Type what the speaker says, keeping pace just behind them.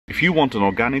If you want an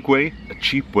organic way, a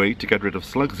cheap way to get rid of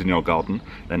slugs in your garden,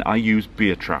 then I use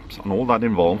beer traps, and all that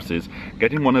involves is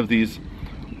getting one of these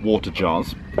water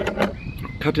jars,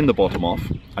 cutting the bottom off,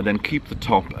 and then keep the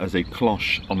top as a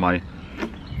cloche on my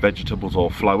vegetables or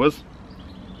flowers.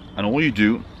 And all you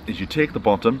do is you take the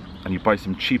bottom and you buy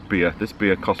some cheap beer. This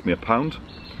beer cost me £1,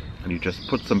 and you just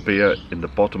put some beer in the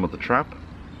bottom of the trap,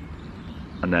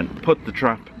 and then put the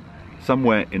trap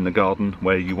somewhere in the garden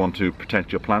where you want to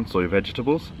protect your plants or your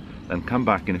vegetables. Then come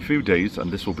back in a few days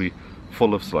and this will be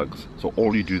full of slugs. So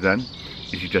all you do then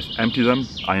is you just empty them.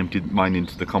 I emptied mine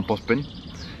into the compost bin.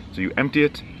 So you empty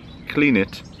it, clean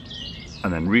it,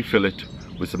 and then refill it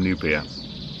with some new beer.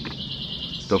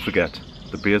 Don't forget,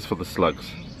 the beer's for the slugs,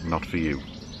 not for you.